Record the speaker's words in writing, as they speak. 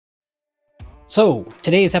So,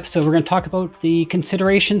 today's episode, we're going to talk about the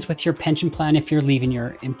considerations with your pension plan if you're leaving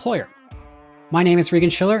your employer. My name is Regan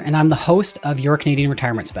Schiller, and I'm the host of Your Canadian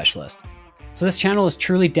Retirement Specialist. So this channel is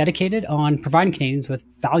truly dedicated on providing Canadians with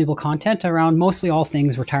valuable content around mostly all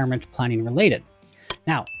things retirement planning related.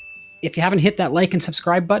 Now, if you haven't hit that like and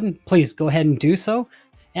subscribe button, please go ahead and do so.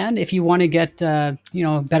 And if you want to get a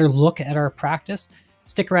better look at our practice,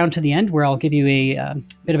 stick around to the end where I'll give you a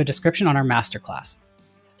bit of a description on our masterclass.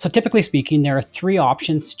 So typically speaking, there are three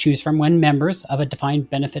options to choose from when members of a defined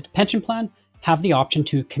benefit pension plan have the option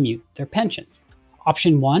to commute their pensions.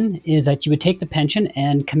 Option one is that you would take the pension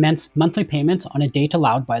and commence monthly payments on a date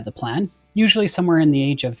allowed by the plan, usually somewhere in the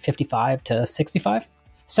age of 55 to 65.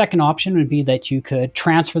 Second option would be that you could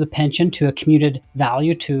transfer the pension to a commuted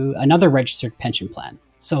value to another registered pension plan.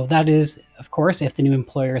 So that is, of course, if the new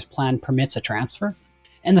employer's plan permits a transfer.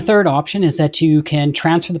 And the third option is that you can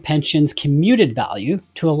transfer the pension's commuted value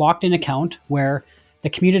to a locked-in account where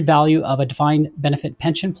the commuted value of a defined benefit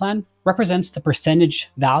pension plan represents the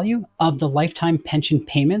percentage value of the lifetime pension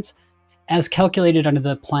payments as calculated under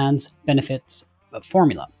the plan's benefits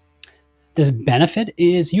formula. This benefit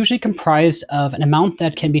is usually comprised of an amount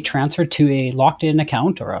that can be transferred to a locked-in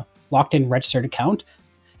account or a locked-in registered account.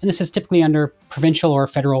 And this is typically under provincial or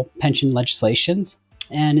federal pension legislations.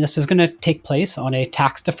 And this is going to take place on a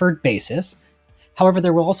tax-deferred basis. However,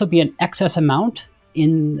 there will also be an excess amount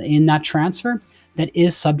in that transfer that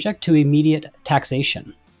is subject to immediate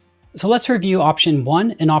taxation. So let's review option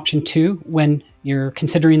one and option two when you're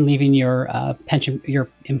considering leaving your your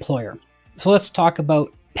employer. So let's talk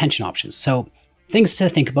about pension options. So things to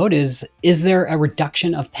think about is there a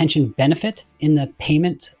reduction of pension benefit in the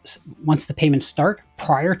payment once the payments start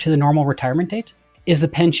prior to the normal retirement date? Is the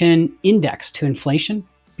pension indexed to inflation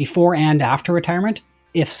before and after retirement?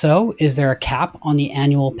 If so, is there a cap on the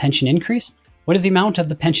annual pension increase? What is the amount of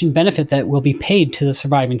the pension benefit that will be paid to the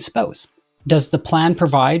surviving spouse? Does the plan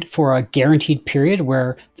provide for a guaranteed period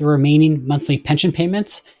where the remaining monthly pension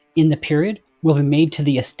payments in the period will be made to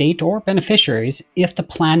the estate or beneficiaries if the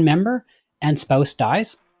plan member and spouse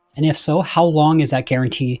dies? And if so, how long is that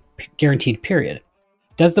guaranteed period?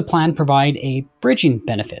 Does the plan provide a bridging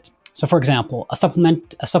benefit? So for example, a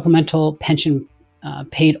supplemental pension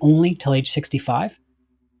paid only till age 65?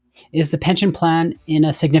 Is the pension plan in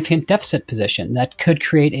a significant deficit position that could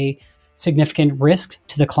create a significant risk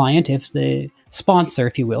to the client if the sponsor,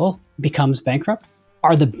 if you will, becomes bankrupt?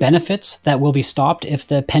 Are the benefits that will be stopped if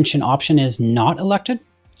the pension option is not elected?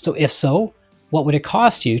 So if so, what would it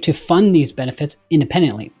cost you to fund these benefits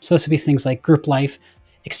independently? So this would be things like group life,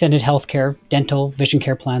 extended healthcare, dental, vision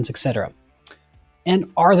care plans, etc.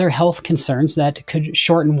 And are there health concerns that could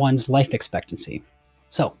shorten one's life expectancy?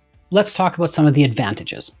 So let's talk about some of the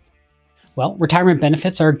advantages. Well, retirement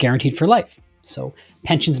benefits are guaranteed for life. So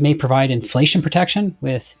pensions may provide inflation protection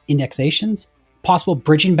with indexations, possible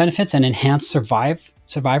bridging benefits and enhanced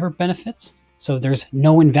survivor benefits. So there's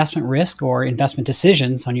no investment risk or investment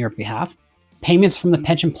decisions on your behalf. Payments from the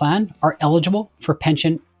pension plan are eligible for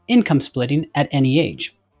pension income splitting at any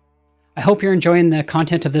age. I hope you're enjoying the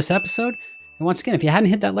content of this episode. And once again, if you hadn't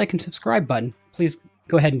hit that like and subscribe button, please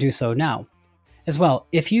go ahead and do so now. As well,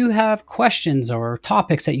 if you have questions or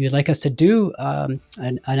topics that you'd like us to do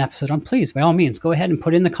an episode on, please, by all means, go ahead and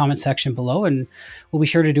put it in the comment section below, and we'll be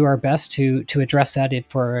sure to do our best to address that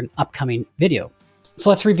for an upcoming video.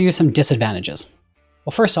 So let's review some disadvantages.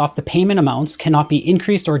 Well, first off, the payment amounts cannot be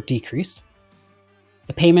increased or decreased.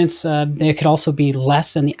 The payments, they could also be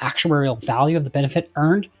less than the actuarial value of the benefit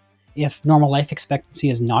earned if normal life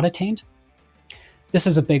expectancy is not attained. This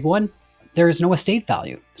is a big one. There is no estate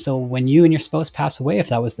value. So when you and your spouse pass away, if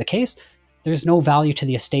that was the case, there's no value to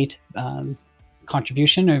the estate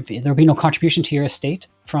contribution, or there'll be no contribution to your estate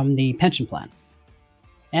from the pension plan.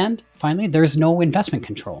 And finally, there's no investment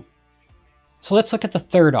control. So let's look at the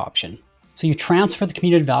third option. So you transfer the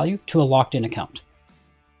commuted value to a locked-in account.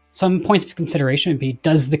 Some points of consideration would be,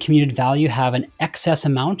 does the commuted value have an excess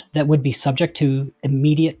amount that would be subject to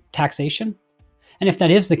immediate taxation? And if that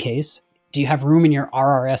is the case, do you have room in your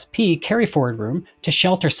RRSP carry forward room to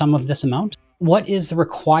shelter some of this amount? What is the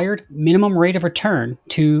required minimum rate of return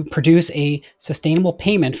to produce a sustainable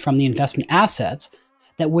payment from the investment assets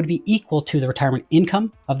that would be equal to the retirement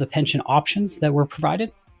income of the pension options that were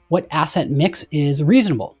provided? What asset mix is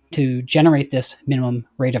reasonable to generate this minimum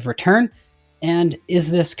rate of return? And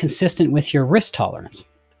is this consistent with your risk tolerance?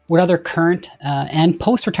 What other current and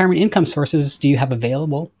post-retirement income sources do you have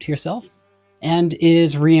available to yourself? And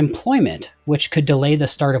is reemployment, which could delay the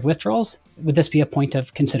start of withdrawals, would this be a point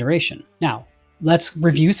of consideration? Now, let's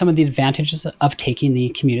review some of the advantages of taking the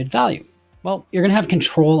commuted value. Well, you're going to have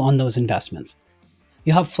control on those investments.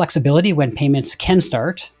 You'll have flexibility when payments can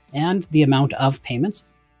start and the amount of payments,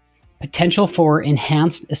 potential for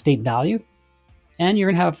enhanced estate value, and you're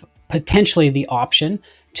going to have potentially the option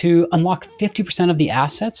to unlock 50% of the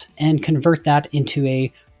assets and convert that into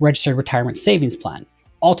a registered retirement savings plan,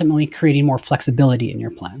 ultimately creating more flexibility in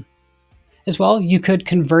your plan. As well, you could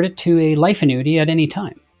convert it to a life annuity at any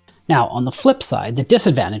time. Now, on the flip side, the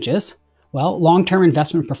disadvantages, well, long-term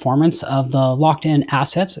investment performance of the locked-in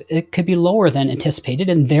assets, it could be lower than anticipated,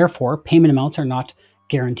 and therefore payment amounts are not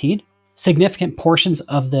guaranteed. Significant portions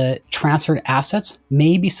of the transferred assets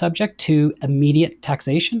may be subject to immediate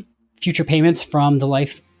taxation. Future payments from the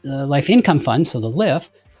life income fund, so the LIF,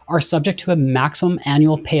 are subject to a maximum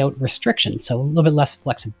annual payout restriction, so a little bit less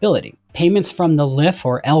flexibility. Payments from the LIF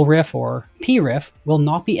or LRIF or PRIF will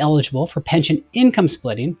not be eligible for pension income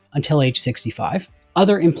splitting until age 65.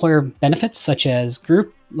 Other employer benefits such as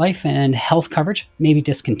group life and health coverage may be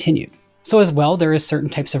discontinued. So as well, there is certain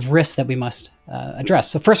types of risks that we must address.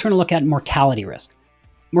 So first, we're going to look at mortality risk.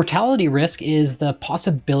 Mortality risk is the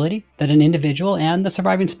possibility that an individual and the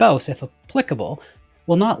surviving spouse, if applicable,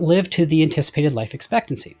 will not live to the anticipated life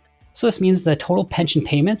expectancy. So this means the total pension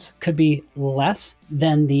payments could be less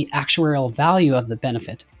than the actuarial value of the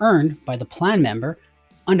benefit earned by the plan member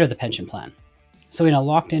under the pension plan. So in a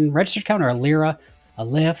locked-in registered account or a LIRA, a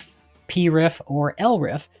LIF, PRIF, or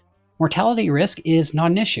LRIF, mortality risk is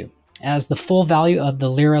not an issue, as the full value of the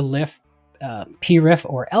LIRA, LIF, PRIF,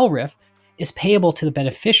 or LRIF is payable to the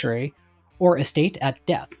beneficiary or estate at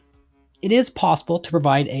death. It is possible to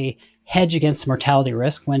provide a hedge against mortality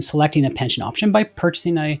risk when selecting a pension option by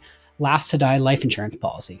purchasing a last-to-die life insurance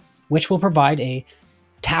policy, which will provide a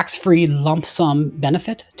tax-free lump sum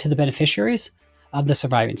benefit to the beneficiaries of the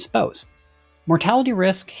surviving spouse. Mortality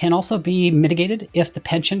risk can also be mitigated if the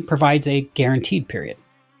pension provides a guaranteed period.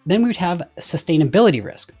 Then we would have sustainability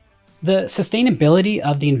risk. The sustainability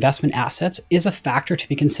of the investment assets is a factor to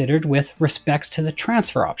be considered with respects to the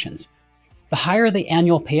transfer options. The higher the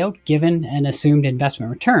annual payout given an assumed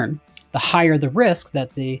investment return, the higher the risk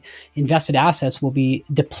that the invested assets will be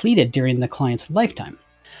depleted during the client's lifetime.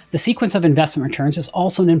 The sequence of investment returns is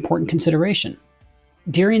also an important consideration.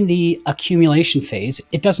 During the accumulation phase,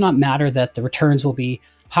 it does not matter that the returns will be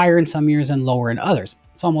higher in some years and lower in others.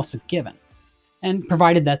 It's almost a given. And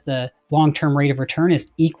provided that the long-term rate of return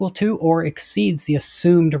is equal to or exceeds the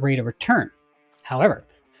assumed rate of return. However,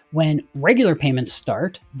 when regular payments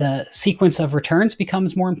start, the sequence of returns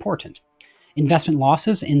becomes more important. Investment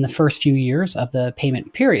losses in the first few years of the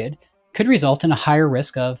payment period could result in a higher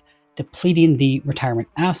risk of depleting the retirement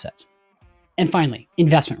assets. And finally,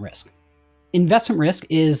 investment risk. Investment risk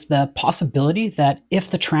is the possibility that if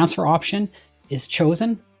the transfer option is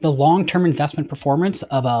chosen, the long-term investment performance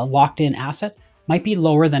of a locked-in asset might be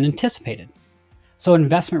lower than anticipated. So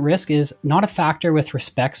investment risk is not a factor with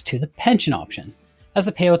respects to the pension option, as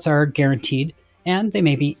the payouts are guaranteed and they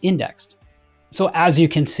may be indexed. So as you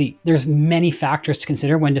can see, there's many factors to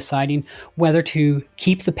consider when deciding whether to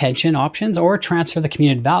keep the pension options or transfer the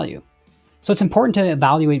commuted value. So it's important to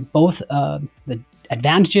evaluate both the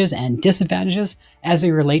advantages and disadvantages as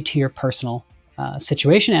they relate to your personal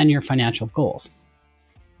situation and your financial goals.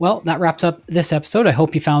 Well, that wraps up this episode. I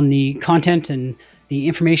hope you found the content and the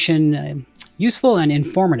information useful and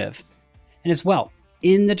informative. And as well,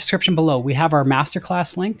 in the description below, we have our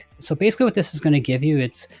masterclass link. So basically what this is going to give you,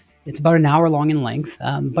 it's about an hour long in length,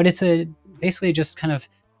 but it's basically just kind of,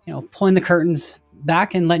 pulling the curtains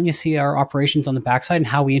back and letting you see our operations on the backside and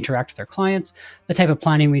how we interact with our clients, the type of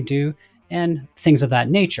planning we do, and things of that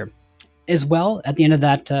nature. As well, at the end of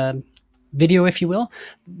that video, if you will,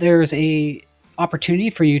 there's a opportunity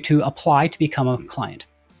for you to apply to become a client.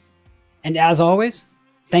 And as always,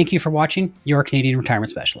 thank you for watching Your Canadian Retirement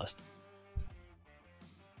Specialist.